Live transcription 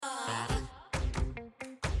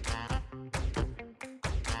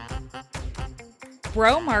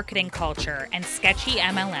Bro marketing culture and sketchy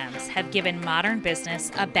MLMs have given modern business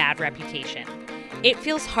a bad reputation. It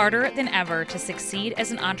feels harder than ever to succeed as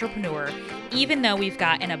an entrepreneur, even though we've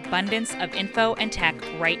got an abundance of info and tech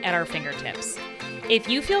right at our fingertips. If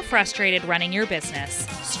you feel frustrated running your business,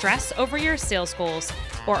 stress over your sales goals,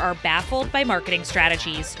 or are baffled by marketing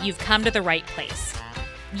strategies, you've come to the right place.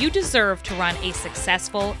 You deserve to run a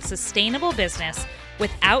successful, sustainable business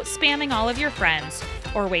without spamming all of your friends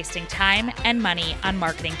or wasting time and money on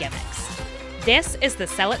marketing gimmicks. This is the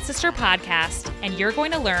Sell It Sister podcast, and you're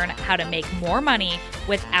going to learn how to make more money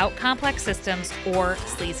without complex systems or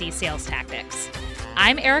sleazy sales tactics.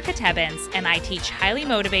 I'm Erica Tebbins, and I teach highly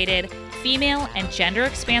motivated, female and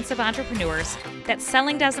gender-expansive entrepreneurs that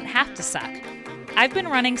selling doesn't have to suck. I've been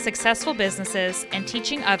running successful businesses and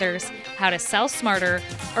teaching others how to sell smarter,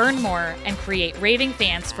 earn more, and create raving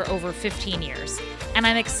fans for over 15 years, and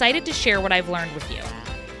I'm excited to share what I've learned with you.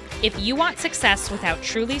 If you want success without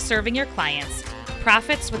truly serving your clients,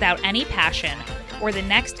 profits without any passion, or the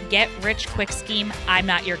next get-rich-quick scheme, I'm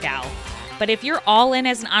not your gal. But if you're all in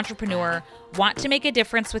as an entrepreneur, want to make a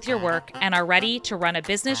difference with your work, and are ready to run a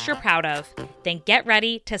business you're proud of, then get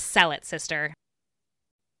ready to sell it, sister.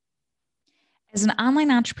 As an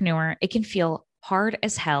online entrepreneur, it can feel hard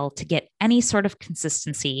as hell to get any sort of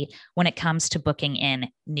consistency when it comes to booking in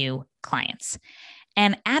new clients.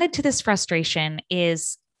 And added to this frustration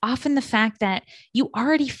is often the fact that you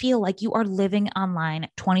already feel like you are living online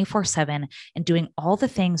 24/7 and doing all the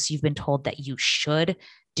things you've been told that you should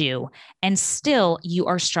do. And still you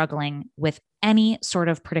are struggling with any sort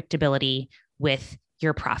of predictability with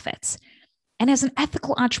your profits. And as an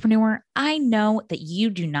ethical entrepreneur, I know that you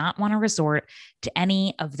do not want to resort to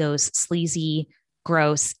any of those sleazy,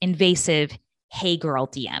 gross, invasive, hey girl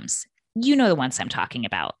DMs. You know the ones I'm talking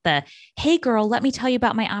about. The, hey girl, let me tell you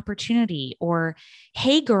about my opportunity. Or,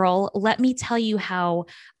 hey girl, let me tell you how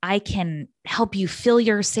I can help you fill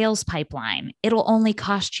your sales pipeline. It'll only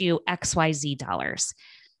cost you XYZ dollars.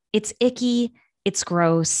 It's icky, it's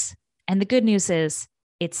gross. And the good news is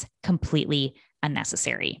it's completely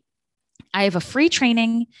unnecessary. I have a free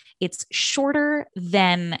training. It's shorter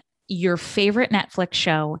than your favorite Netflix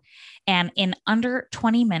show. And in under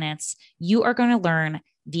 20 minutes, you are going to learn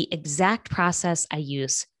the exact process I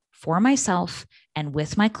use for myself and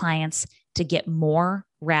with my clients to get more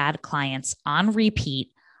rad clients on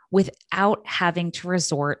repeat without having to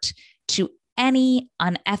resort to any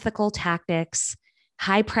unethical tactics,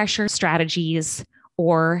 high pressure strategies,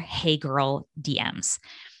 or hey girl DMs.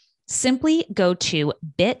 Simply go to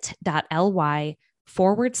bit.ly/goodbye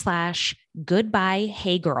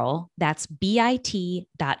hey girl. That's bit.ly/goodbye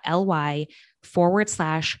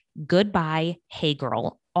hey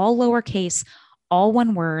girl, all lowercase, all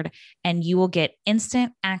one word, and you will get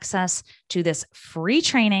instant access to this free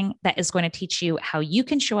training that is going to teach you how you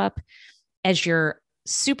can show up as your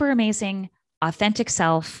super amazing, authentic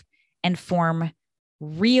self and form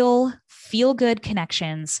real, feel-good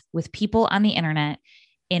connections with people on the internet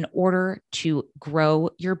in order to grow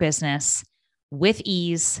your business with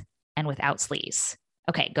ease and without sleaze.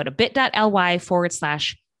 Okay, go to bit.ly/goodbye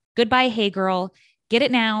hey girl. Get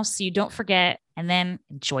it now so you don't forget, and then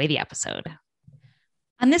enjoy the episode.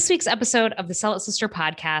 On this week's episode of the Sell It Sister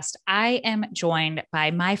podcast, I am joined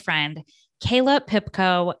by my friend, Kaila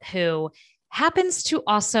Piepkow, who happens to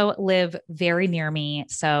also live very near me.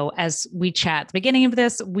 So as we chat at the beginning of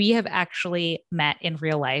this, we have actually met in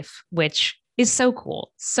real life, which is so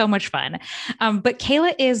cool. So much fun. But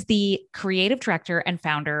Kaila is the creative director and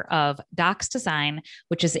founder of Dox Design,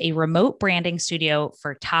 which is a remote branding studio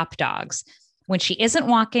for top dogs. When she isn't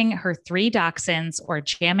walking her 3 dachshunds or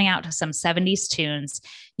jamming out to some 70s tunes,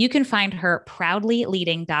 you can find her proudly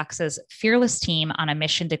leading Dox's fearless team on a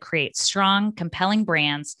mission to create strong, compelling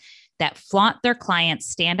brands that flaunt their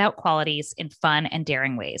clients' standout qualities in fun and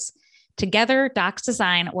daring ways. Together, Dox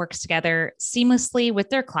Design works together seamlessly with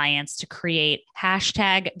their clients to create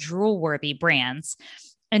 #drool-worthy brands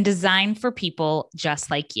and design for people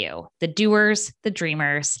just like you, the doers, the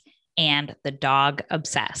dreamers, and the dog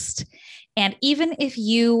obsessed. And even if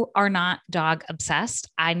you are not dog obsessed,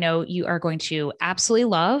 I know you are going to absolutely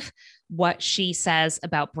love what she says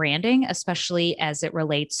about branding, especially as it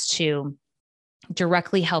relates to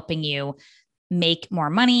directly helping you make more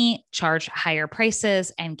money, charge higher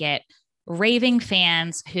prices, and get raving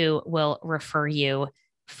fans who will refer you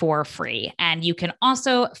for free. And you can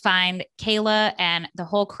also find Kaila and the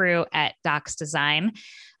whole crew at Dox Design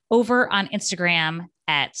over on Instagram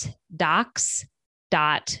at dox.design.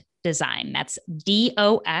 That's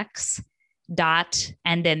DOX dot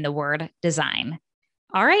and then the word design.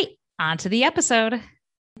 All right, on to the episode.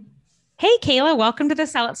 Hey, Kaila, welcome to the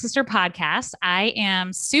Sell It Sister podcast. I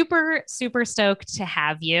am super, super stoked to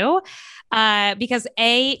have you because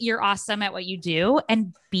A, you're awesome at what you do.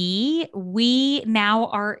 And B, we now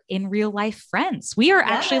are in real life friends. We are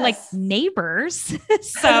actually like Yes. neighbors.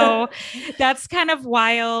 So that's kind of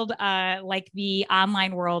wild. Like the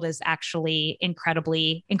online world is actually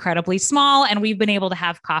incredibly, incredibly small. And we've been able to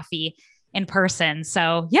have coffee in person.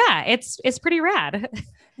 So yeah, it's pretty rad.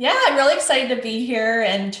 Yeah, I'm really excited to be here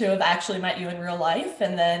and to have actually met you in real life.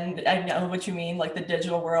 And then I know what you mean, like the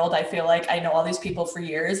digital world. I feel like I know all these people for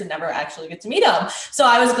years and never actually get to meet them. So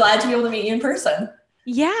I was glad to be able to meet you in person.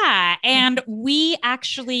 Yeah. And we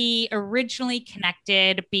actually originally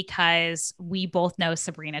connected because we both know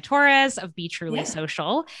Sabrina Torres of Be Truly Yeah.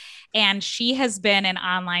 Social. And she has been an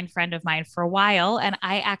online friend of mine for a while. And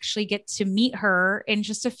I actually get to meet her in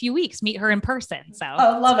just a few weeks, meet her in person. So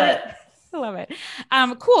Oh, it's love great. it. I love it.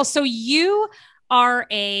 Cool. So you are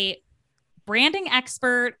a branding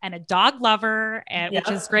expert and a dog lover, which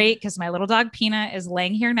is Yep. great because my little dog Peanut is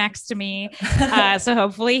laying here next to me. So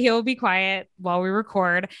hopefully he'll be quiet while we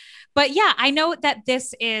record. But yeah, I know that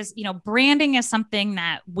this is, branding is something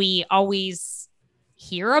that we always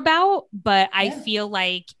hear about, but I Yeah. feel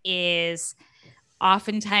like is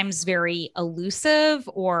oftentimes very elusive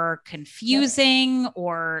or Yep. confusing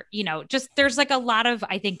or just there's like a lot of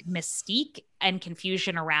I think mystique and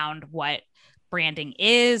confusion around what branding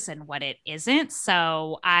is and what it isn't.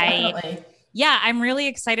 So Definitely. yeah, I'm really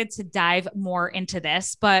excited to dive more into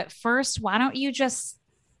this, but first why don't you just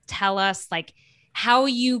tell us like how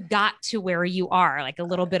you got to where you are, like a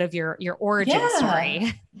little bit of your origin Yeah.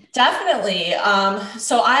 story. Definitely.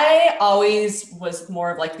 So I always was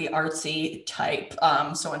more of like the artsy type.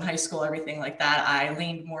 So in high school, everything like that, I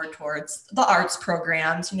leaned more towards the arts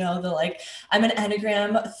programs, the like, I'm an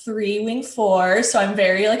Enneagram 3 wing 4. So I'm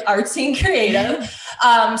very like artsy and creative.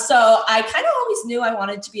 So I kind of always knew I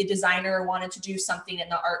wanted to be a designer, wanted to do something in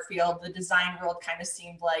the art field. The design world kind of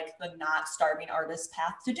seemed like the not starving artist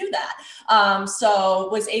path to do that. So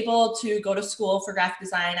was able to go to school for graphic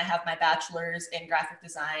design. I have my bachelor's in graphic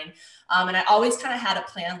design. And I always kind of had a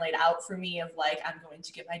plan laid out for me of like, I'm going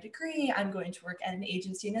to get my degree. I'm going to work at an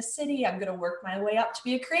agency in a city. I'm going to work my way up to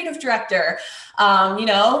be a creative director.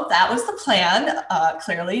 That was the plan.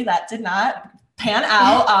 Clearly that did not pan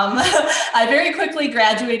out. I very quickly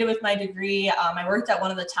graduated with my degree. I worked at one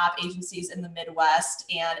of the top agencies in the Midwest,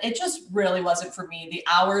 and it just really wasn't for me. The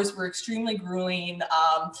hours were extremely grueling.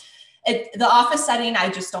 The office setting, I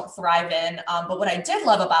just don't thrive in. But what I did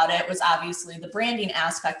love about it was obviously the branding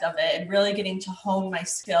aspect of it and really getting to hone my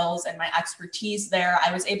skills and my expertise there.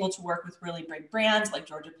 I was able to work with really big brands like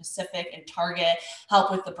Georgia Pacific and Target, help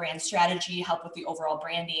with the brand strategy, help with the overall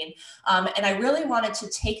branding. And I really wanted to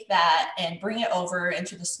take that and bring it over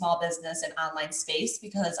into the small business and online space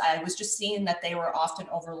because I was just seeing that they were often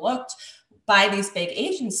overlooked by these big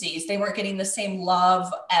agencies. They weren't getting the same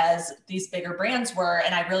love as these bigger brands were.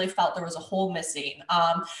 And I really felt there was a hole missing.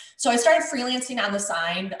 So I started freelancing on the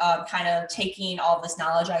side, kind of taking all of this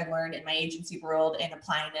knowledge I learned in my agency world and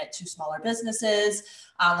applying it to smaller businesses,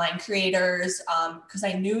 online creators, because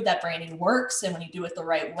I knew that branding works. And when you do it the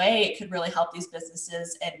right way, it could really help these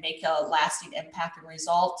businesses and make a lasting impact and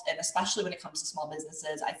result. And especially when it comes to small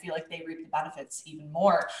businesses, I feel like they reap the benefits even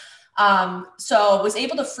more. So was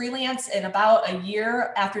able to freelance in about a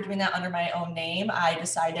year after doing that under my own name. I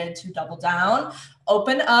decided to double down,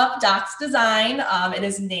 open up Dox Design. It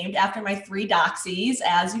is named after my 3 Doxies.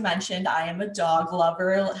 As you mentioned, I am a dog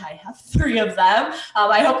lover. I have 3 of them.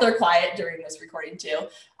 I hope they're quiet during this recording too.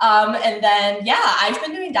 And then, yeah, I've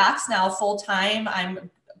been doing Dox now full time. I'm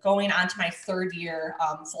going on to my 3rd year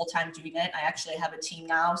full-time doing it. I actually have a team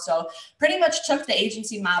now. So pretty much took the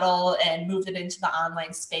agency model and moved it into the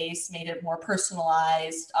online space, made it more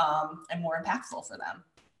personalized and more impactful for them.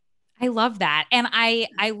 I love that. And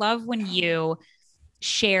I love when you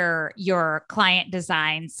share your client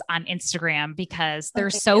designs on Instagram because Oh, they're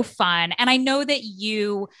thank so you. fun. And I know that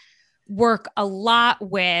you work a lot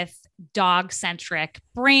with dog centric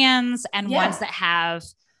brands and ones Yeah. that have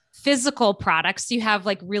physical products. You have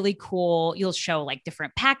like really cool, you'll show like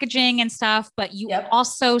different packaging and stuff, but you Yep.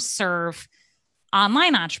 also serve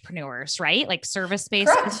online entrepreneurs, right? Like service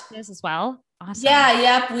based Correct. businesses as well. Awesome. Yeah,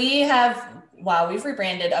 yep. We have wow, we've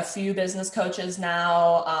rebranded a few business coaches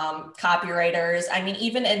now, copywriters. I mean,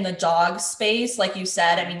 even in the dog space, like you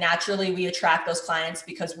said, I mean, naturally we attract those clients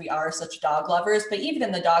because we are such dog lovers, but even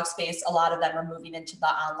in the dog space, a lot of them are moving into the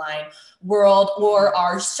online world or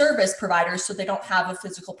are service providers. So they don't have a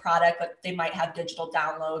physical product, but they might have digital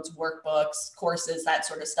downloads, workbooks, courses, that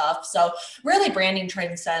sort of stuff. So really branding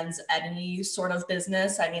transcends any sort of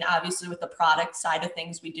business. I mean, obviously with the product side of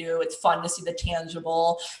things we do, it's fun to see the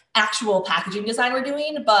tangible actual packaging design we're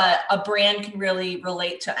doing, but a brand can really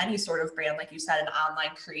relate to any sort of brand, like you said, an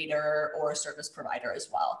online creator or a service provider as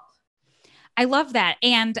well. I love that.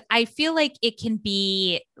 And I feel like it can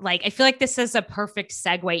be like, I feel like this is a perfect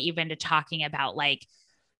segue even to talking about like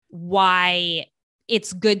why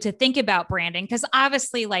it's good to think about branding. Cause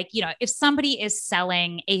obviously, like, you know, if somebody is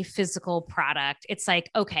selling a physical product, it's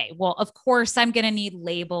like, okay, well, of course I'm going to need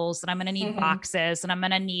labels and I'm going to need boxes and I'm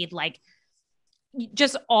going to need like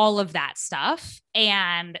just all of that stuff.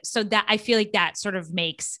 And so that I feel like that sort of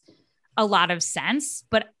makes a lot of sense.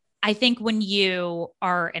 But I think when you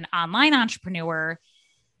are an online entrepreneur,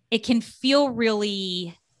 it can feel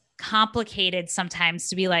really complicated sometimes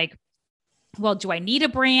to be like, well, do I need a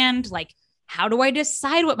brand? Like, how do I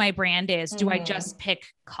decide what my brand is? Do I just pick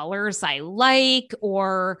colors I like?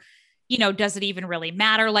 Or, you know, does it even really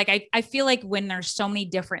matter? Like, I feel like when there's so many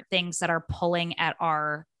different things that are pulling at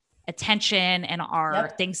our attention and our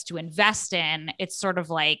things to invest in, it's sort of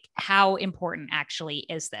like, how important actually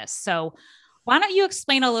is this? So why don't you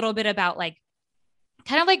explain a little bit about like,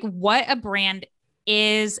 kind of like what a brand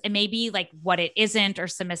is and maybe like what it isn't or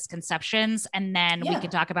some misconceptions. And then we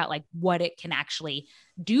can talk about like what it can actually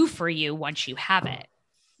do for you once you have it.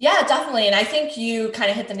 Yeah, definitely. And I think you kind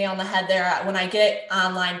of hit the nail on the head there. When I get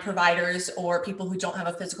online providers or people who don't have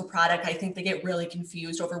a physical product, I think they get really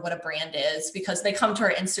confused over what a brand is because they come to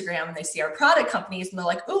our Instagram and they see our product companies and they're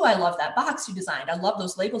like, oh, I love that box you designed. I love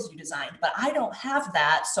those labels you designed, but I don't have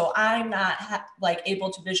that. So I'm not like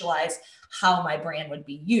able to visualize how my brand would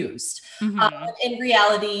be used. In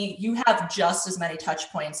reality, you have just as many touch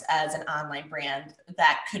points as an online brand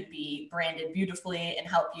that could be branded beautifully and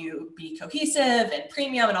help you be cohesive and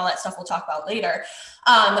premium and all that stuff we'll talk about later.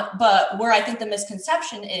 But where I think the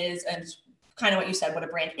misconception is, and kind of what you said, what a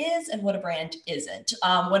brand is and what a brand isn't.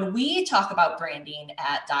 When we talk about branding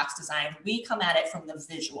at Dox Design, we come at it from the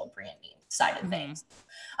visual branding side of things.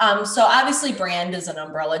 So obviously brand is an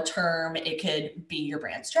umbrella term. It could be your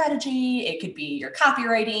brand strategy. It could be your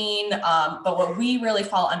copywriting. But what we really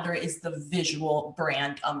fall under is the visual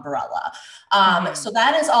brand umbrella. So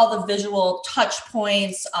that is all the visual touch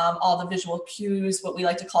points, all the visual cues, what we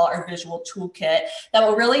like to call our visual toolkit that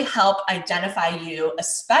will really help identify you,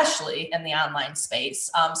 especially in the online space.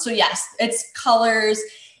 So yes, it's colors,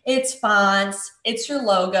 it's fonts, it's your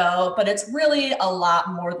logo, but it's really a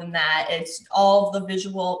lot more than that. It's all the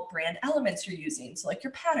visual brand elements you're using. So like your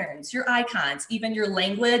patterns, your icons, even your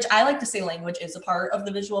language. I like to say language is a part of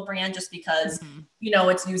the visual brand just because, you know,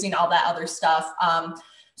 it's using all that other stuff.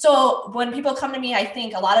 So when people come to me, I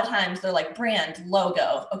think a lot of times they're like brand,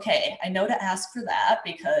 logo. Okay, I know to ask for that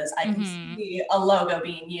because I can see a logo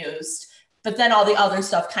being used. But then all the other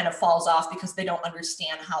stuff kind of falls off because they don't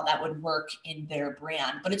understand how that would work in their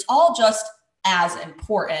brand. But it's all just as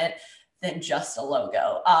important than just a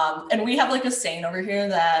logo. And we have like a saying over here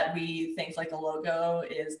that we think like a logo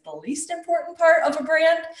is the least important part of a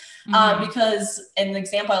brand. Because an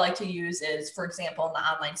example I like to use is, for example, in the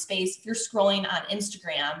online space, if you're scrolling on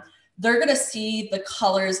Instagram, they're going to see the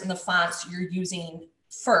colors and the fonts you're using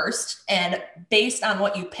first, and based on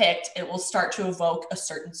what you picked, it will start to evoke a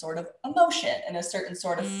certain sort of emotion and a certain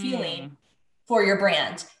sort of feeling for your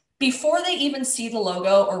brand before they even see the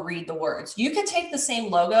logo or read the words. You could take the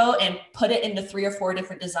same logo and put it into 3 or 4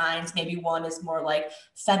 different designs. Maybe one is more like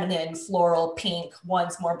feminine, floral, pink,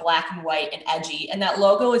 one's more black and white and edgy, and that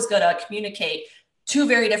logo is going to communicate 2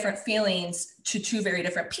 very different feelings to 2 very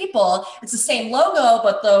different people. It's the same logo,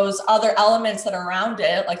 but those other elements that are around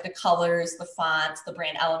it, like the colors, the fonts, the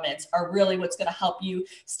brand elements, are really what's going to help you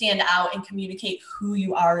stand out and communicate who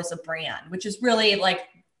you are as a brand, which is really like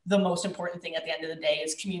the most important thing at the end of the day,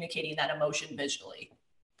 is communicating that emotion visually.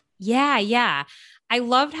 Yeah. Yeah. I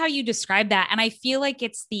loved how you described that. And I feel like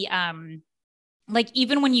it's the, like,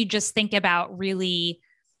 even when you just think about really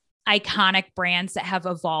iconic brands that have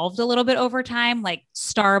evolved a little bit over time, like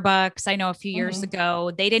Starbucks. I know a few years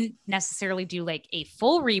ago, they didn't necessarily do like a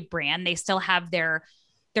full rebrand. They still have their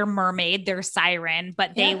mermaid, their siren,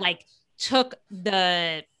 but they like took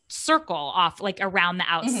the circle off like around the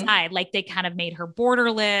outside. Like they kind of made her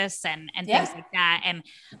borderless and things like that. And,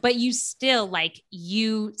 but you still like,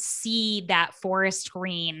 you see that forest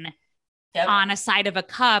green Yep. on a side of a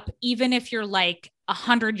cup, even if you're like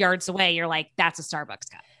 100 yards away, you're like, that's a Starbucks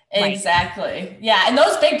cup. Like, Exactly. Yeah. And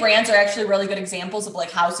those big brands are actually really good examples of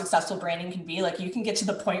like how successful branding can be. Like you can get to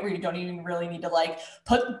the point where you don't even really need to like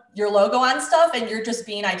put your logo on stuff and you're just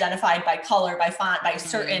being identified by color, by font, by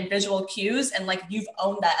certain visual cues. And like you've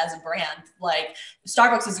owned that as a brand. Like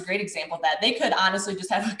Starbucks is a great example of that. They could honestly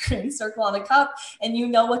just have a green circle on a cup and you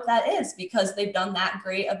know what that is because they've done that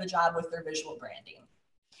great of a job with their visual branding.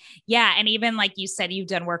 yeah. And even like you said, you've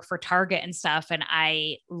done work for Target and stuff. And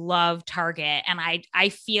I love Target. And I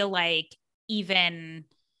feel like even,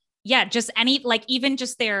 yeah, just any, like even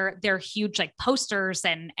just their huge like posters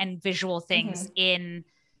and visual things Mm-hmm. in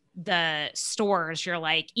the stores, you're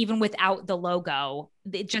like, even without the logo,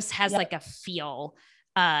 it just has Yep. like a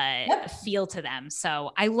Yep. feel to them.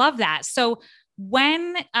 So I love that. So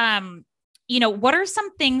when, what are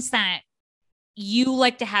some things that you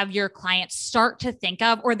like to have your clients start to think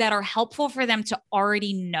of or that are helpful for them to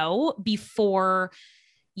already know before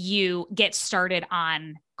you get started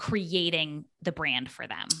on creating the brand for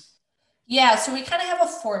them? Yeah, so we kind of have a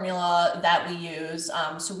formula that we use.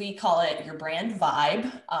 So we call it your brand vibe.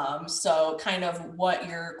 So kind of what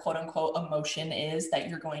your quote unquote emotion is that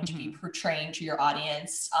you're going to be Mm-hmm. portraying to your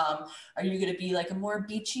audience. Are you going to be like a more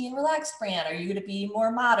beachy and relaxed brand? Are you going to be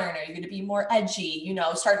more modern? Are you going to be more edgy? You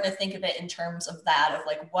know, starting to think of it in terms of that, of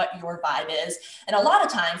like what your vibe is. And a lot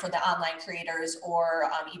of time for the online creators or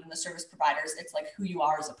even the service providers, it's like who you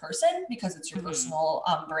are as a person because it's your Mm-hmm. personal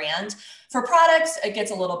brand. For products, it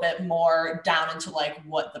gets a little bit more down into like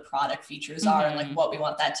what the product features are and like Mm-hmm. what we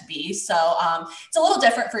want that to be. So it's a little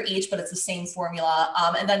different for each, but it's the same formula.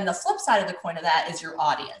 And then the flip side of the coin of that is your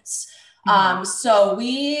audience. Mm-hmm. So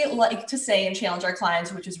we like to say and challenge our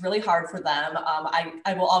clients, which is really hard for them.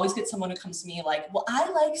 I will always get someone who comes to me like, well, I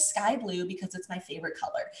like sky blue because it's my favorite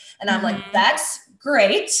color. And I'm like, Mm-hmm. that's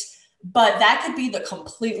great. But that could be the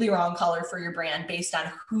completely wrong color for your brand based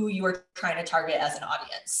on who you are trying to target as an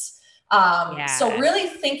audience. So Yeah. really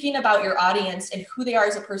thinking about your audience and who they are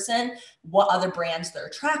as a person, what other brands they're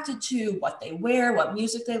attracted to, what they wear, what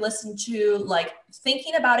music they listen to, like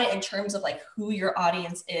thinking about it in terms of like who your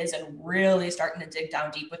audience is and really starting to dig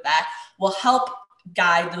down deep with that will help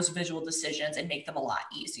guide those visual decisions and make them a lot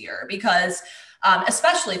easier because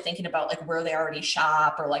especially thinking about like where they already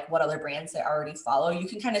shop or like what other brands they already follow, you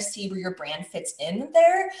can kind of see where your brand fits in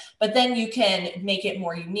there, but then you can make it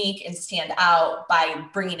more unique and stand out by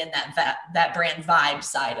bringing in that brand vibe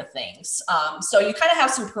side of things. So you kind of have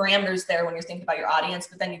some parameters there when you're thinking about your audience,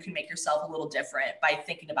 but then you can make yourself a little different by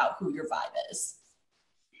thinking about who your vibe is.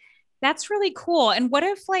 That's really cool. And what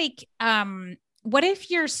if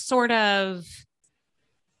you're sort of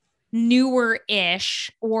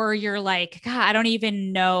newer-ish or you're like, God, I don't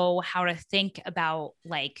even know how to think about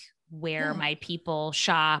like where Yeah. my people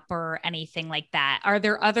shop or anything like that. Are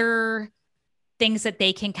there other things that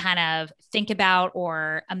they can kind of think about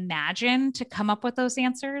or imagine to come up with those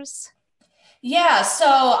answers? Yeah. So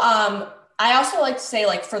I also like to say,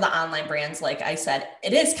 like for the online brands, like I said,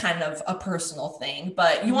 it is kind of a personal thing,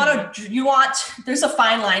 but Mm-hmm. there's a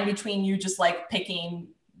fine line between you just like picking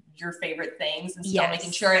your favorite things and still making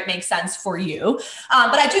Yes. sure it makes sense for you.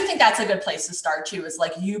 But I do think that's a good place to start too, is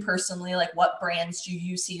like you personally, like what brands do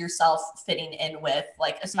you see yourself fitting in with,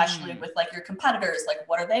 like, especially Mm-hmm. with like your competitors, like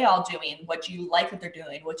what are they all doing? What do you like that they're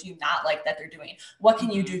doing? What do you not like that they're doing? What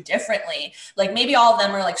can you Mm-hmm. do differently? Like maybe all of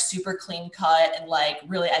them are like super clean cut and like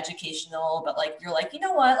really educational, but like you're like, you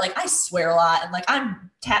know what? Like I swear a lot and like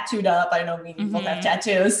I'm tattooed up. I know me and you both have Mm-hmm.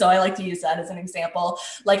 tattoos, so I like to use that as an example.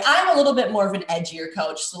 Like I'm a little bit more of an edgier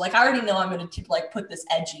coach. So like I already know I'm going to like put this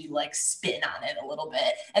edgy like spin on it a little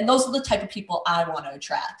bit. And those are the type of people I want to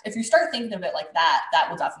attract. If you start thinking of it like that, that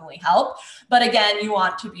will definitely help. But again, you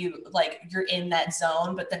want to be like you're in that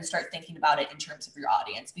zone, but then start thinking about it in terms of your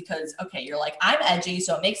audience because okay, you're like, I'm edgy,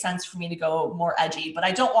 so it makes sense for me to go more edgy, but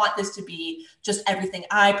I don't want this to be just everything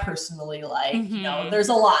I personally like. You know, Mm-hmm. there's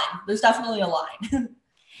a line. There's definitely a line.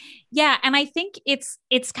 Yeah, and I think it's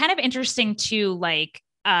kind of interesting too, like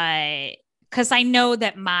because I know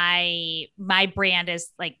that my brand is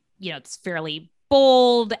like, it's fairly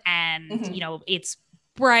bold and Mm-hmm. it's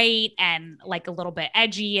bright and like a little bit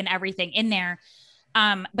edgy and everything in there.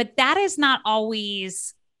 But that is not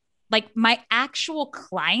always like my actual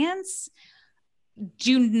clients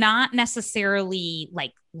do not necessarily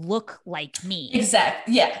like look like me.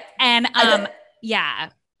 Exactly. Yeah. And I, yeah,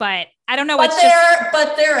 but I don't know. But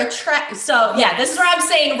they're attract. So yeah, this is where I'm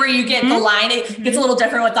saying where you get the line. It gets a little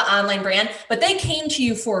different with the online brand, but they came to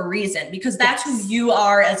you for a reason because that's who you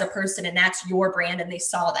are as a person and that's your brand. And they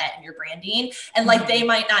saw that in your branding. And like, they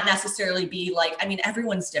might not necessarily be like, I mean,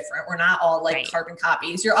 everyone's different. We're not all like carbon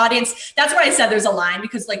copies. Your audience, that's why I said there's a line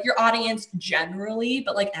because like your audience generally,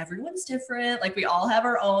 but like everyone's different. Like we all have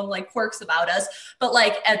our own like quirks about us, but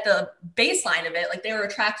like at the baseline of it, like they were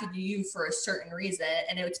attracted to you for a certain reason.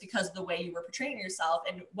 And it was because of the way you were portraying yourself,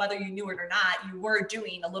 and whether you knew it or not, you were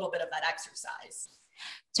doing a little bit of that exercise.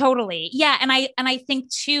 Totally. Yeah. And I think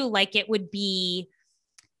too, like it would be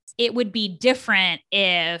different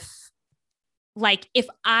if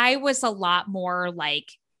I was a lot more like,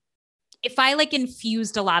 if I like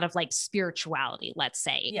infused a lot of like spirituality, let's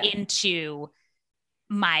say, into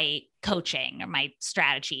my coaching or my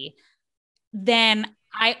strategy, then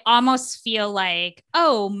I almost feel like,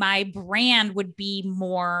 oh, my brand would be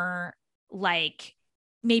more like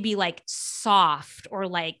maybe like soft or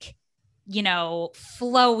like, you know,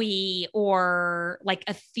 flowy or like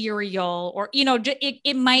ethereal or, you know,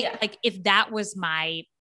 it might like if that was my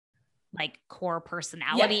like core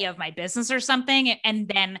personality of my business or something. And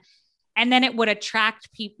then it would attract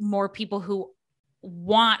more people who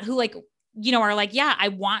like, you know, are like, yeah, I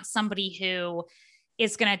want somebody who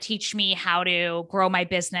is going to teach me how to grow my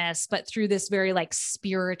business, but through this very like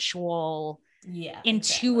spiritual,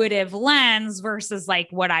 intuitive lens versus like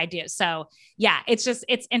what I do. So yeah, it's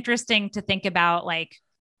interesting to think about like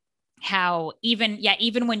how even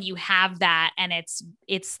when you have that and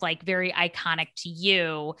it's like very iconic to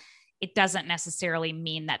you, it doesn't necessarily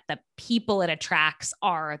mean that the people it attracts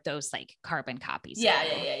are those like carbon copies. Yeah.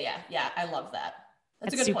 I love that.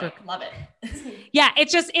 That's a good point. Love it. Yeah.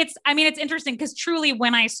 It's interesting because truly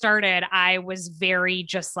when I started, I was very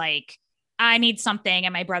just like, I need something.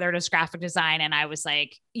 And my brother does graphic design. And I was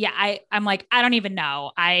like, I'm like, I don't even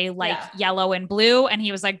know. I like yellow and blue. And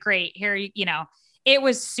he was like, great, here, you know, it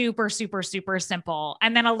was super, super, super simple.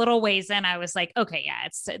 And then a little ways in, I was like, okay, yeah,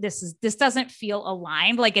 this doesn't feel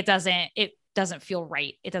aligned. Like it doesn't feel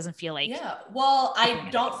right. It doesn't feel like, well, I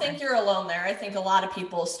don't think you're alone there. I think a lot of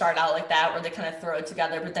people start out like that, where they kind of throw it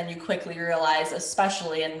together, but then you quickly realize,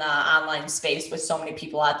 especially in the online space with so many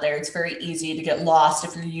people out there, it's very easy to get lost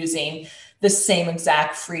if you're using the same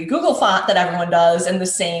exact free Google font that everyone does and the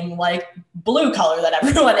same like blue color that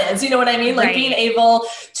everyone is, you know what I mean? Like being able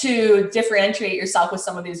to differentiate yourself with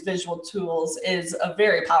some of these visual tools is a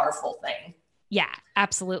very powerful thing. Yeah,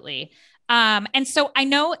 absolutely. And so I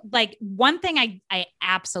know like one thing I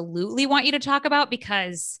absolutely want you to talk about,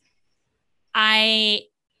 because I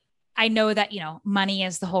know that, you know, money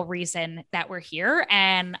is the whole reason that we're here.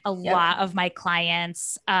 And a lot of my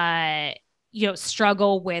clients, you know,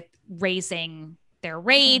 struggle with raising their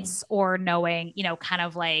rates or knowing, you know, kind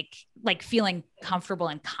of like feeling comfortable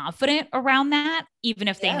and confident around that, even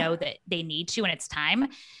if they know that they need to and it's time.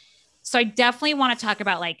 So I definitely want to talk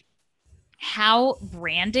about like how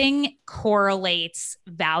branding correlates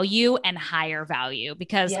value and higher value,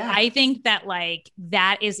 because I think that like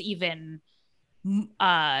that is even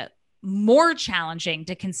more challenging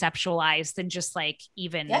to conceptualize than just like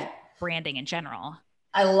even branding in general.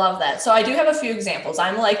 I love that. So I do have a few examples.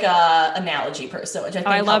 I'm like a analogy person, which I think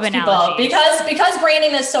I love analogies because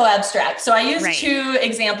branding is so abstract. So I use two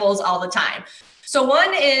examples all the time. So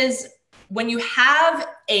one is when you have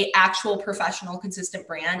a actual professional, consistent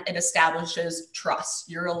brand, it establishes trust.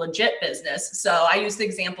 You're a legit business. So I use the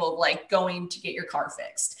example of like going to get your car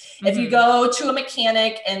fixed. If you go to a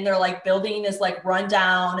mechanic and their like building is like run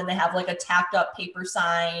down and they have like a tacked up paper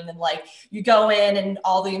sign, and like you go in and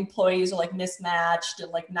all the employees are like mismatched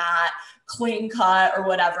and like not clean cut or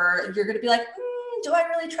whatever, you're going to be like, do I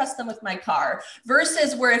really trust them with my car?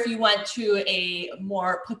 Versus where if you went to a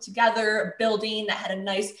more put together building that had a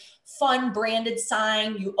nice fun branded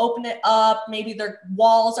sign, you open it up, maybe their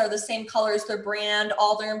walls are the same color as their brand,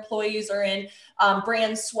 all their employees are in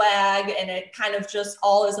brand swag, and it kind of just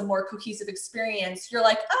all is a more cohesive experience. You're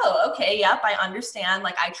like, oh, okay, yep, I understand.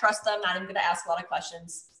 Like I trust them, not even gonna ask a lot of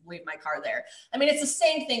questions, leave my car there. I mean, it's the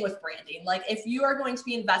same thing with branding. Like if you are going to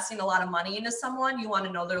be investing a lot of money into someone, you want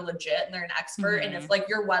to know they're legit and they're an expert. And if like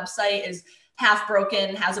your website is half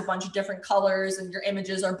broken, has a bunch of different colors, and your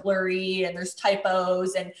images are blurry and there's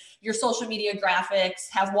typos, and your social media graphics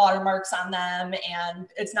have watermarks on them and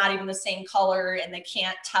it's not even the same color, and they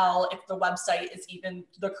can't tell if the website is even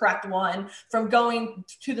the correct one from going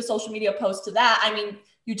to the social media post to that. I mean,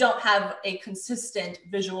 you don't have a consistent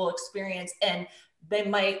visual experience, and they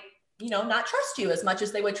might, you know, not trust you as much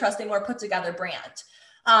as they would trust a more put together brand.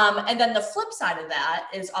 And then the flip side of that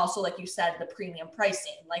is also, like you said, the premium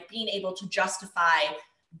pricing, like being able to justify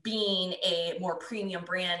being a more premium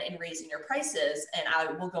brand and raising your prices. And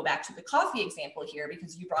I will go back to the coffee example here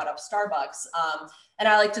because you brought up Starbucks. And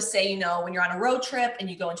I like to say, when you're on a road trip and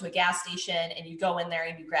you go into a gas station and you go in there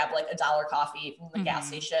and you grab like $1 coffee from the gas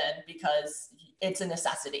station because it's a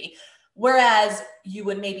necessity. Whereas you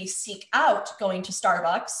would maybe seek out going to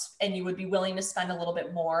Starbucks and you would be willing to spend a little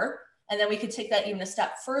bit more. And then we could take that even a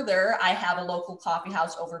step further. I have a local coffee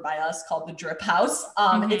house over by us called the Drip House.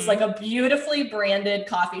 It's like a beautifully branded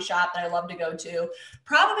coffee shop that I love to go to.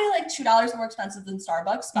 Probably like $2 more expensive than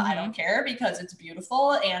Starbucks, but I don't care because it's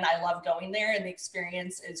beautiful and I love going there and the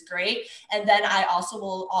experience is great. And then I also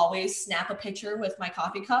will always snap a picture with my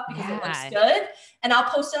coffee cup because it looks good and I'll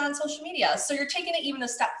post it on social media. So you're taking it even a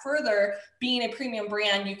step further. Being a premium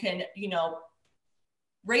brand, you can,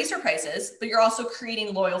 raise your prices, but you're also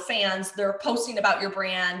creating loyal fans. They're posting about your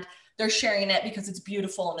brand. They're sharing it because it's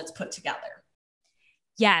beautiful and it's put together.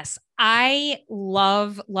 Yes. I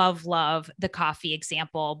love the coffee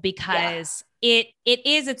example because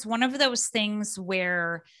it's one of those things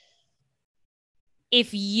where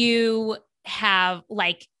if you have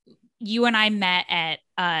like, you and I met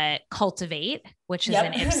at Cultivate, which is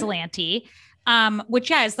in Ypsilanti,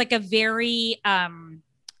 which is like a very,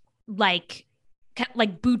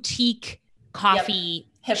 like boutique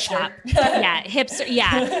coffee shop.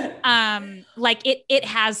 Hipster. Like it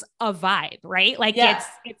has a vibe, right? Like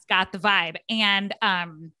it's got the vibe. And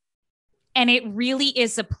it really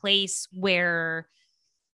is a place where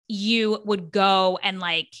you would go and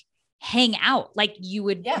like hang out. Like you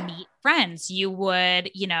would meet friends, you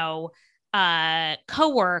would,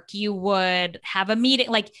 co-work, you would have a meeting,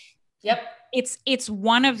 like, it's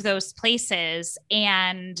one of those places.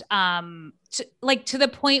 And, to the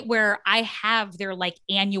point where I have their like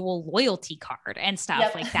annual loyalty card and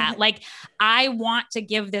stuff like that. Like I want to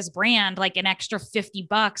give this brand like an extra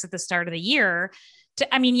 $50 at the start of the year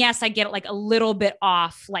yes, I get like a little bit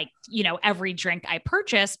off, like, every drink I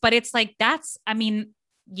purchase, but it's like,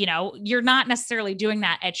 you're not necessarily doing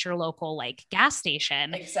that at your local like gas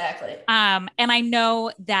station. Exactly. And I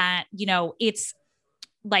know that, it's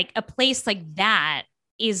like a place like that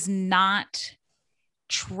is not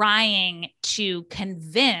trying to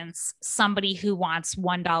convince somebody who wants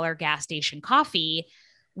 $1 gas station coffee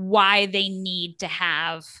why they need to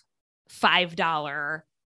have $5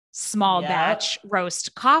 small batch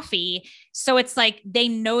roast coffee. So it's like they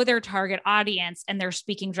know their target audience and they're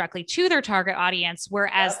speaking directly to their target audience.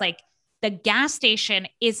 Whereas like the gas station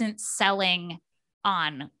isn't selling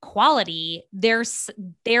on quality. Their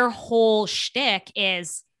whole shtick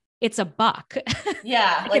is it's a buck.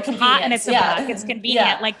 Yeah. Like it's hot and it's a buck. It's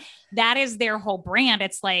convenient. Like that is their whole brand.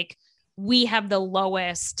 It's like, we have the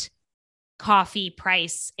lowest coffee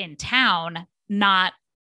price in town, not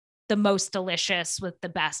the most delicious with the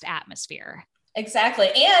best atmosphere. Exactly.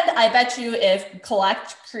 And I bet you if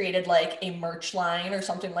Collect created like a merch line or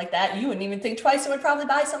something like that, you wouldn't even think twice and would probably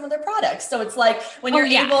buy some of their products. So it's like when you're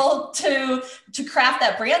able to craft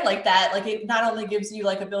that brand like that, like it not only gives you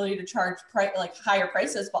like ability to charge like higher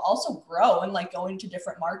prices, but also grow and like go into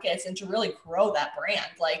different markets and to really grow that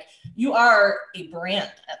brand. Like you are a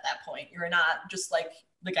brand at that point. You're not just like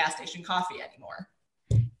the gas station coffee anymore.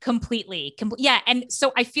 Completely. Yeah. And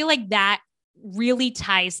so I feel like that really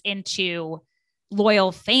ties into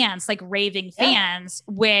loyal fans, like raving fans,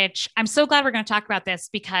 which I'm so glad we're going to talk about this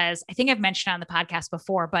because I think I've mentioned on the podcast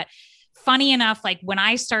before, but funny enough, like when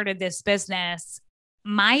I started this business,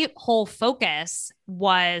 my whole focus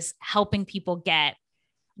was helping people get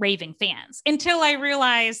raving fans until I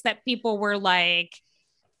realized that people were like,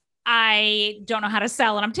 I don't know how to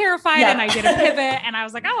sell and I'm terrified. And I did a pivot and I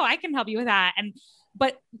was like, oh, I can help you with that. And,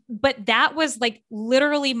 but that was like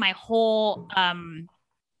literally my whole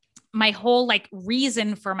like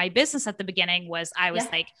reason for my business at the beginning was I was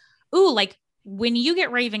like, ooh, like when you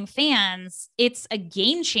get raving fans, it's a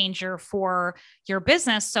game changer for your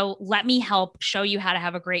business. So let me help show you how to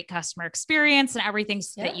have a great customer experience and everything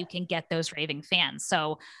so that you can get those raving fans.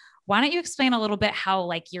 So why don't you explain a little bit how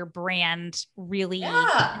like your brand really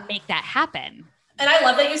make that happen? And I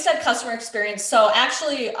love that you said customer experience. So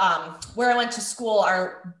actually, where I went to school,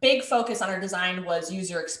 our big focus on our design was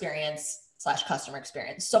user experience / customer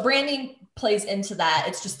experience. So branding plays into that.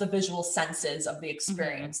 It's just the visual senses of the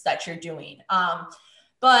experience that you're doing.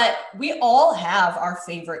 But we all have our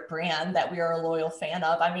favorite brand that we are a loyal fan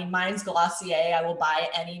of. I mean, mine's Glossier. I will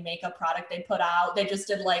buy any makeup product they put out. They just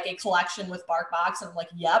did like a collection with BarkBox. And I'm like,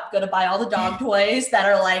 yep, gonna buy all the dog toys that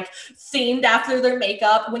are like themed after their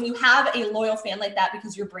makeup. When you have a loyal fan like that,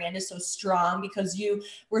 because your brand is so strong, because you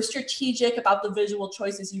were strategic about the visual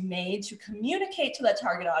choices you made to communicate to that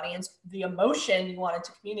target audience, the emotion you wanted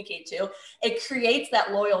to communicate to, it creates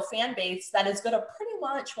that loyal fan base that is gonna pretty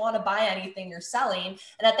much want to buy anything you're selling.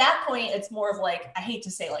 And at that point, it's more of like, I hate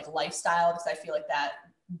to say like lifestyle, because I feel like that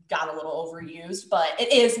got a little overused, but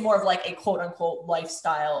it is more of like a quote unquote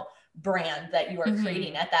lifestyle brand that you are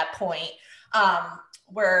creating at that point,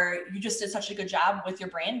 where you just did such a good job with your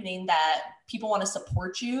branding that people want to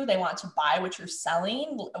support you. They want to buy what you're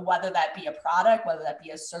selling, whether that be a product, whether that be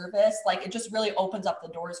a service. Like, it just really opens up the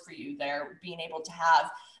doors for you there, being able to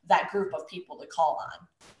have that group of people to call on.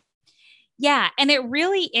 Yeah. And it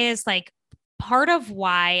really is like, part of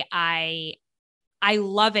why I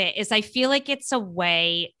love it is I feel like it's a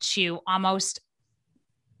way to almost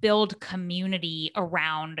build community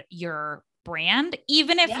around your brand,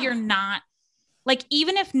 even if you're not like,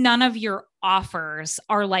 even if none of your offers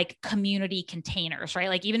are like community containers, right?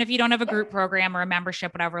 Like, even if you don't have a group program or a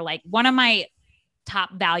membership, whatever, like one of my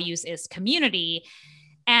top values is community.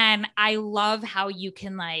 And I love how you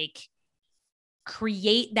can like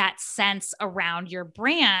create that sense around your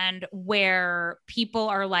brand where people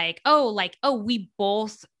are like, oh, we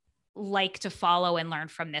both like to follow and learn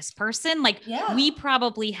from this person. Like, we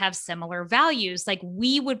probably have similar values. Like,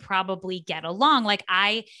 we would probably get along. Like,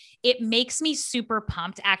 it makes me super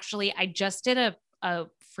pumped. Actually, I just did a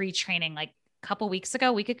free training like a couple weeks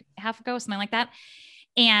ago, week and a half ago, something like that.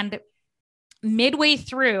 And midway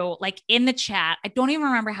through, like in the chat, I don't even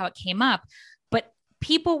remember how it came up,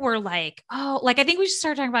 people were like, oh, like, I think we should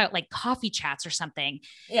start talking about like coffee chats or something.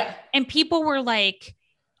 Yeah. And people were like,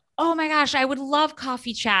 oh my gosh, I would love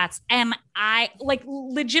coffee chats. And I like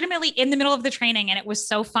legitimately in the middle of the training, and it was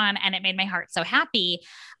so fun and it made my heart so happy.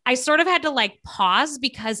 I sort of had to like pause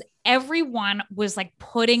because everyone was like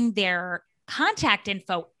putting their contact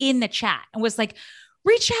info in the chat and was like,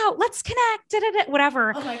 reach out, let's connect,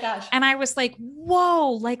 whatever. Oh my gosh. And I was like,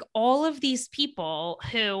 whoa, like all of these people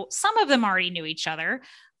who some of them already knew each other,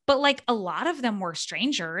 but like a lot of them were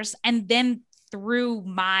strangers. And then through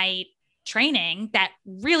my training that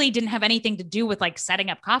really didn't have anything to do with like setting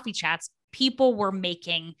up coffee chats, people were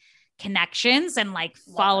making connections and like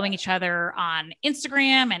following each other on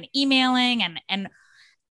Instagram and emailing. And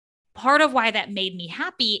part of why that made me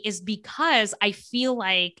happy is because I feel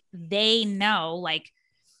like they know, like,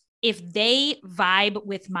 if they vibe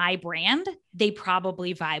with my brand, they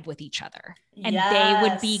probably vibe with each other. And they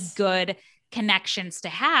would be good connections to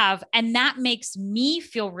have. And that makes me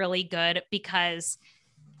feel really good because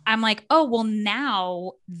I'm like, oh, well,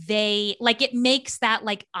 now they like, it makes that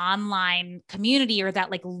like online community or that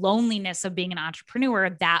like loneliness of being an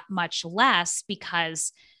entrepreneur that much less,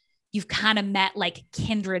 because you've kind of met like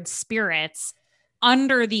kindred spirits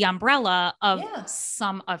under the umbrella of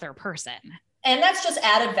some other person. And that's just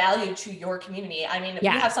added value to your community. I mean, we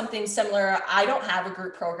have something similar. I don't have a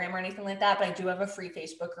group program or anything like that, but I do have a free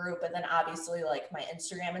Facebook group. And then obviously like my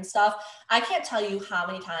Instagram and stuff. I can't tell you how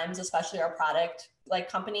many times, especially our product like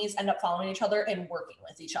companies end up following each other and working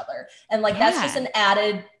with each other. And like, that's just an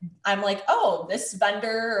added, I'm like, oh, this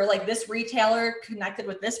vendor or like this retailer connected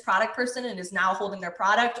with this product person and is now holding their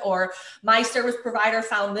product, or my service provider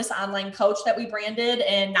found this online coach that we branded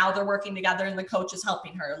and now they're working together and the coach is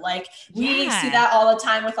helping her. Like we see that all the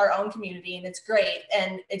time with our own community, and it's great.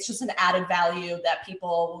 And it's just an added value that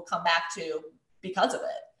people will come back to because of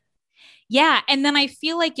it. Yeah. And then I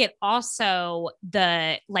feel like it also,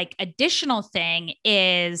 the like additional thing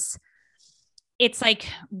is, it's like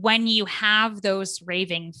when you have those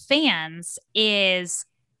raving fans is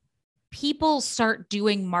people start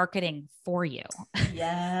doing marketing for you.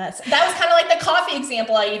 Yes. That was kind of like the coffee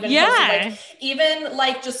example I even posted. Like, even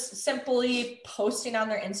like just simply posting on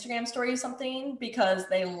their Instagram story something because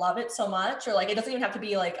they love it so much, or like, it doesn't even have to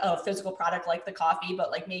be like a physical product like the coffee,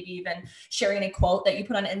 but like maybe even sharing a quote that you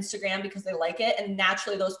put on Instagram because they like it. And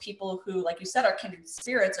naturally those people who, like you said, are kindred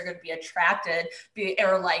spirits are going to be attracted,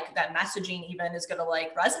 or like that messaging even is going to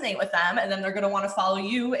like resonate with them. And then they're going to want to follow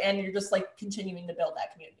you, and you're just like continuing to build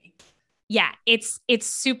that community. Yeah, it's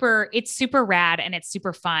super rad and it's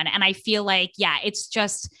super fun. And I feel like, it's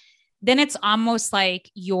just, then it's almost like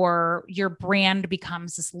your brand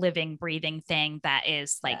becomes this living, breathing thing that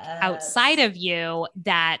is like outside of you,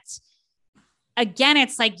 that again,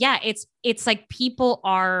 it's like, it's like people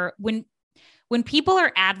are, when people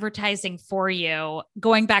are advertising for you,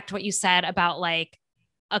 going back to what you said about like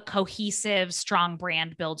a cohesive, strong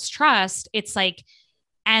brand builds trust. It's like,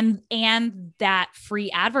 and that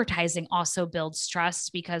free advertising also builds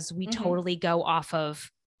trust because we totally go off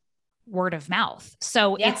of word of mouth.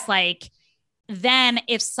 So it's like, then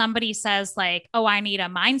if somebody says like, oh, I need a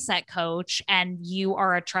mindset coach, and you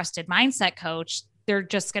are a trusted mindset coach, they're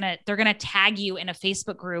going to tag you in a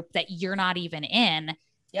Facebook group that you're not even in,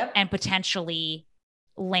 and potentially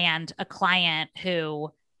land a client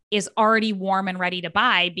who is already warm and ready to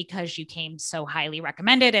buy because you came so highly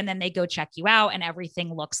recommended. And then they go check you out and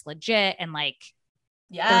everything looks legit. And like,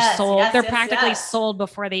 they're sold. They're practically sold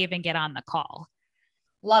before they even get on the call.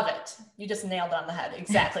 Love it. You just nailed it on the head.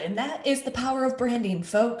 Exactly. And that is the power of branding,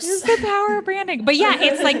 folks. It's the power of branding. But yeah,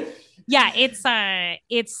 it's like, yeah, it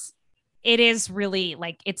is really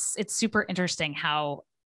like, it's super interesting how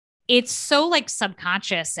it's so like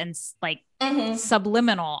subconscious and like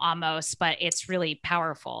subliminal almost, but it's really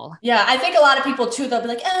powerful. Yeah. I think a lot of people too, they'll be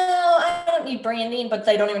like, oh, I don't need branding, but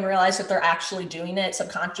they don't even realize that they're actually doing it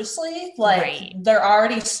subconsciously. Like they're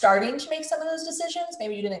already starting to make some of those decisions.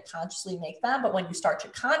 Maybe you didn't consciously make them, but when you start to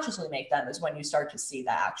consciously make them is when you start to see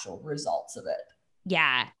the actual results of it.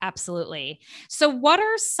 Yeah, absolutely. So what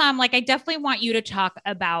are some, like, I definitely want you to talk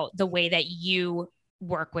about the way that you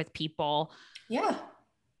work with people. Yeah.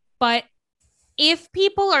 But if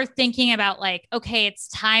people are thinking about like, okay, it's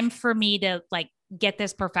time for me to like get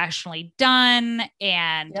this professionally done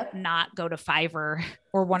and not go to Fiverr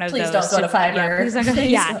or one of those. Please don't go to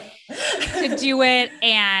Fiverr. To do it.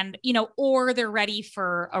 And, you know, or they're ready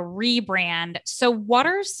for a rebrand. So what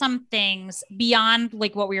are some things beyond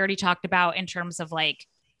like what we already talked about in terms of like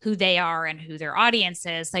who they are and who their audience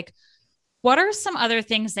is? Like, what are some other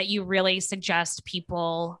things that you really suggest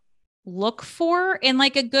people look for in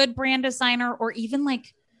like a good brand designer, or even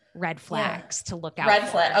like red flags to look out for? Red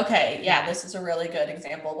flag. Okay. Yeah, this is a really good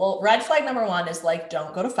example. Well, red flag number one is like,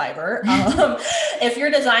 don't go to Fiverr. If your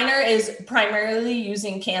designer is primarily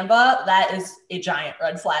using Canva, that is a giant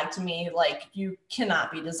red flag to me. Like, you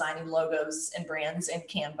cannot be designing logos and brands in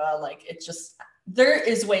Canva. Like, it's just, there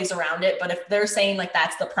is ways around it, but if they're saying like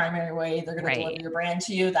that's the primary way they're going to deliver your brand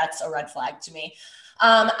to you, that's a red flag to me.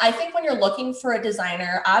 I think when you're looking for a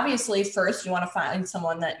designer, obviously first you want to find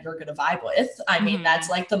someone that you're going to vibe with. I mean, that's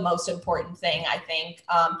like the most important thing, I think.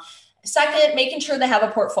 Second, making sure they have a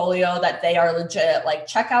portfolio, that they are legit, like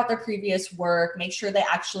check out their previous work, make sure they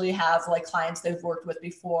actually have like clients they've worked with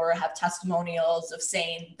before, have testimonials of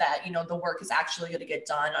saying that, you know, the work is actually going to get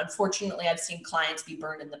done. Unfortunately, I've seen clients be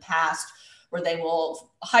burned in the past where they will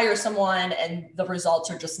hire someone and the results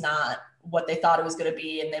are just not what they thought it was going to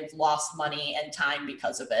be, and they've lost money and time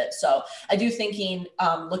because of it. So I do thinking,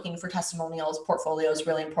 looking for testimonials, portfolio is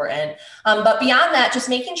really important. But beyond that, just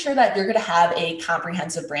making sure that you're going to have a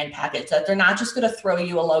comprehensive brand package, that they're not just going to throw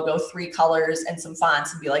you a logo, 3 colors and some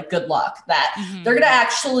fonts and be like, good luck, that they're going to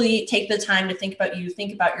actually take the time to think about you,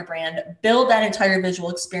 think about your brand, build that entire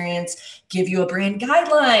visual experience, give you a brand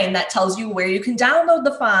guideline that tells you where you can download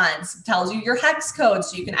the fonts, tells you your hex code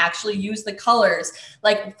so you can actually use the colors.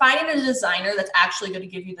 Like, finding a designer that's actually going to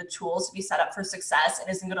give you the tools to be set up for success and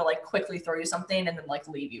isn't going to like quickly throw you something and then like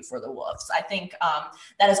leave you for the wolves. I think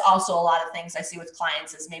that is also a lot of things I see with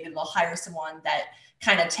clients is maybe they'll hire someone that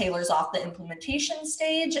kind of tailors off the implementation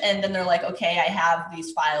stage. And then they're like, okay, I have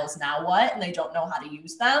these files, now what? And they don't know how to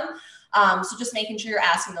use them. So just making sure you're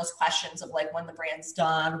asking those questions of like, when the brand's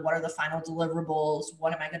done, what are the final deliverables?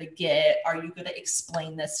 What am I going to get? Are you going to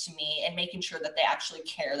explain this to me? And making sure that they actually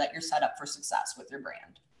care that you're set up for success with your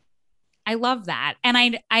brand. I love that. And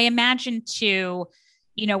I imagine too,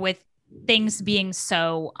 you know, with things being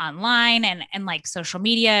so online and like social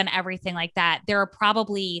media and everything like that, there are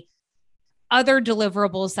probably other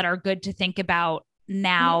deliverables that are good to think about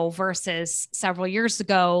now versus several years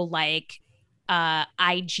ago, like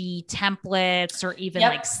IG templates or even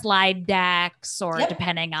like slide decks, or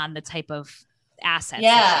depending on the type of assets.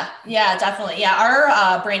 Yeah, definitely. Yeah.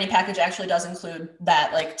 Our branding package actually does include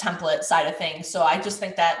that like template side of things. So I just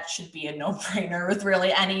think that should be a no-brainer with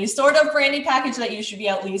really any sort of branding package, that you should be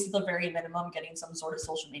at least at the very minimum getting some sort of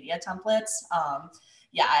social media templates.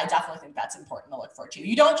 Yeah, I definitely think that's important to look for too.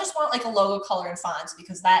 You don't just want like a logo, color, and fonts,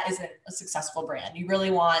 because that isn't a successful brand. You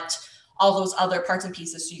really want all those other parts and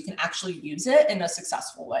pieces so you can actually use it in a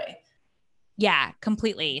successful way. Yeah,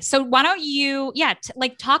 completely. So why don't you,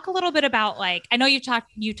 like talk a little bit about like, I know you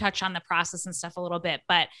touch on the process and stuff a little bit,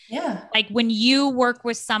 but like when you work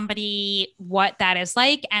with somebody, what that is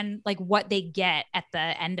like and like what they get at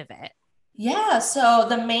the end of it. Yeah, so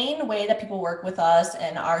the main way that people work with us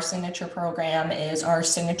in our signature program is our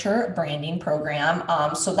signature branding program.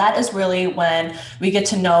 So that is really when we get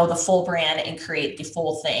to know the full brand and create the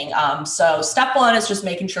full thing. So step one is just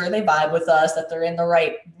making sure they vibe with us, that they're in the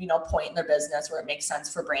right, point in their business where it makes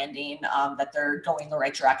sense for branding, that they're going the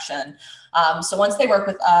right direction. So once they work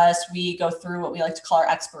with us, we go through what we like to call our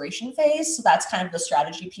exploration phase. So that's kind of the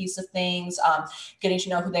strategy piece of things, getting to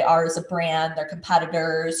know who they are as a brand, their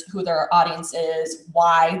competitors, who their audience is,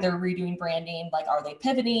 why they're redoing branding. Like, are they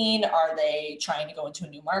pivoting? Are they trying to go into a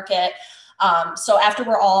new market? So after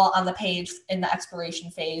we're all on the page in the exploration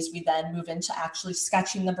phase, we then move into actually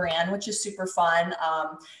sketching the brand, which is super fun.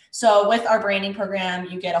 So with our branding program,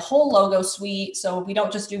 you get a whole logo suite. So we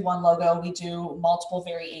don't just do one logo, we do multiple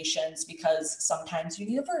variations because sometimes you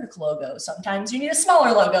need a vertical logo, sometimes you need a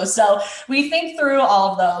smaller logo. So we think through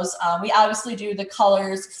all of those. We obviously do the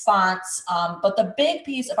colors, fonts, but the big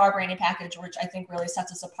piece of our branding package, which I think really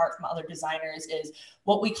sets us apart from other designers, is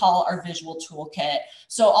what we call our visual toolkit.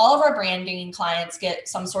 So all of our branding clients get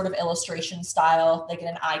some sort of illustration style. They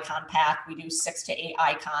get an icon pack. We do 6 to 8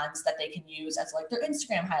 icons that they can use as like their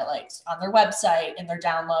Instagram highlights on their website and their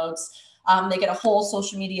downloads. They get a whole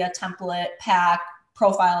social media template pack,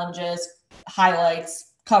 profile images, highlights,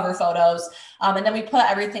 cover photos. And then we put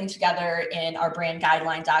everything together in our brand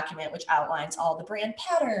guideline document, which outlines all the brand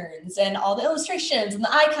patterns and all the illustrations and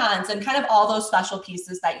the icons and kind of all those special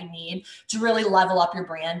pieces that you need to really level up your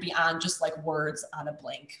brand beyond just like words on a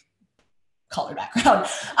blank color background.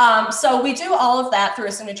 So we do all of that through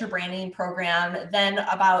a signature branding program. Then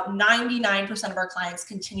about 99% of our clients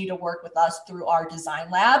continue to work with us through our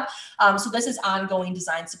design lab. So this is ongoing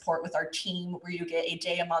design support with our team where you get a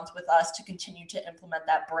day a month with us to continue to implement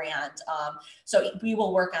that brand. So we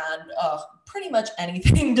will work on pretty much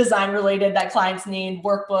anything design related that clients need: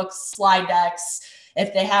 workbooks, slide decks,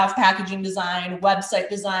 if they have packaging design, website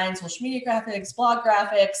design, social media graphics, blog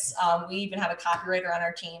graphics. We even have a copywriter on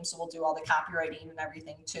our team, so we'll do all the copywriting and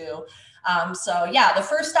everything too. So yeah, the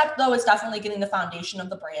first step though is definitely getting the foundation of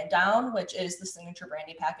the brand down, which is the signature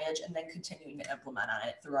branding package, and then continuing to implement on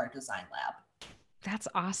it through our design lab. That's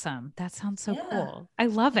awesome. That sounds so cool. I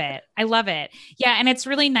love it. I love it. Yeah. And it's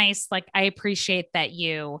really nice. Like, I appreciate that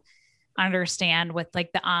you understand with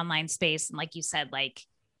like the online space. And like you said, like,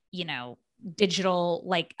 digital,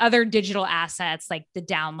 like other digital assets, like the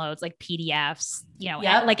downloads, like PDFs,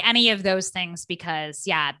 like any of those things, because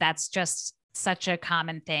that's just such a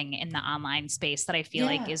common thing in the online space that I feel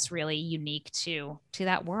like is really unique to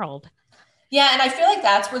that world. Yeah, and I feel like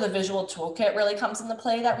that's where the visual toolkit really comes into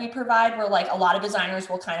play that we provide, where like a lot of designers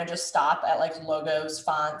will kind of just stop at like logos,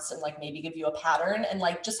 fonts, and like maybe give you a pattern. And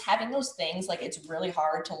like just having those things, like it's really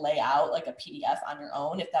hard to lay out like a PDF on your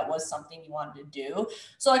own if that was something you wanted to do.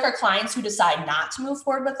 So like our clients who decide not to move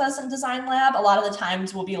forward with us in Design Lab, a lot of the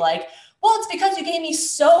times will be like, well, it's because you gave me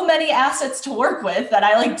so many assets to work with that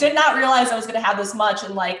I like did not realize I was going to have this much.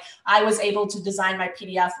 And like, I was able to design my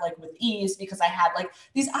PDF like with ease because I had like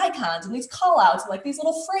these icons and these call outs and like these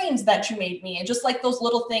little frames that you made me. And just like those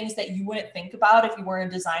little things that you wouldn't think about if you weren't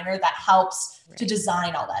a designer, that helps to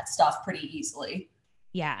design all that stuff pretty easily.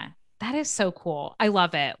 Yeah. That is so cool. I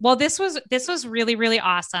love it. Well, this was really, really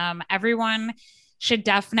awesome. Everyone should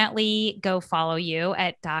definitely go follow you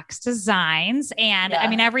at Dox Designs. And I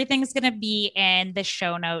mean, everything's going to be in the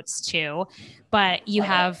show notes too, but you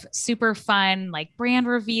have super fun, like brand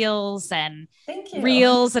reveals and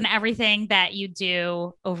reels and everything that you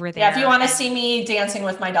do over there. Yeah. If you want to see me dancing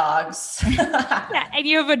with my dogs. And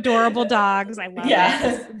you have adorable dogs. I love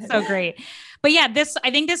it. It's so great. But yeah,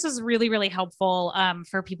 I think this was really, really helpful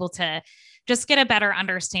for people to just get a better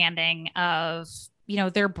understanding of,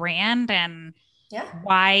 their brand and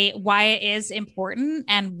why it is important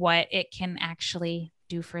and what it can actually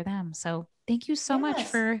do for them. So thank you so much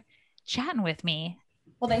for chatting with me.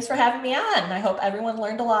 Well, thanks for having me on. I hope everyone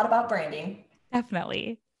learned a lot about branding.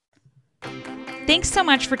 Definitely. Thanks so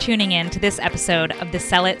much for tuning in to this episode of the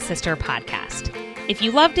Sell It Sister podcast. If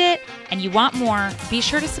you loved it and you want more, be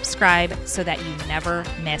sure to subscribe so that you never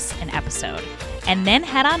miss an episode. And then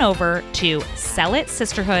head on over to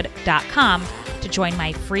sellitsisterhood.com to join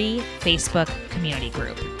my free Facebook community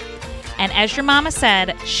group. And as your mama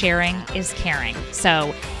said, sharing is caring.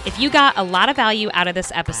 So if you got a lot of value out of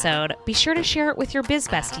this episode, be sure to share it with your biz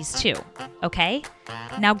besties too. Okay?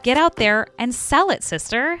 Now get out there and sell it,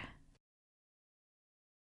 sister.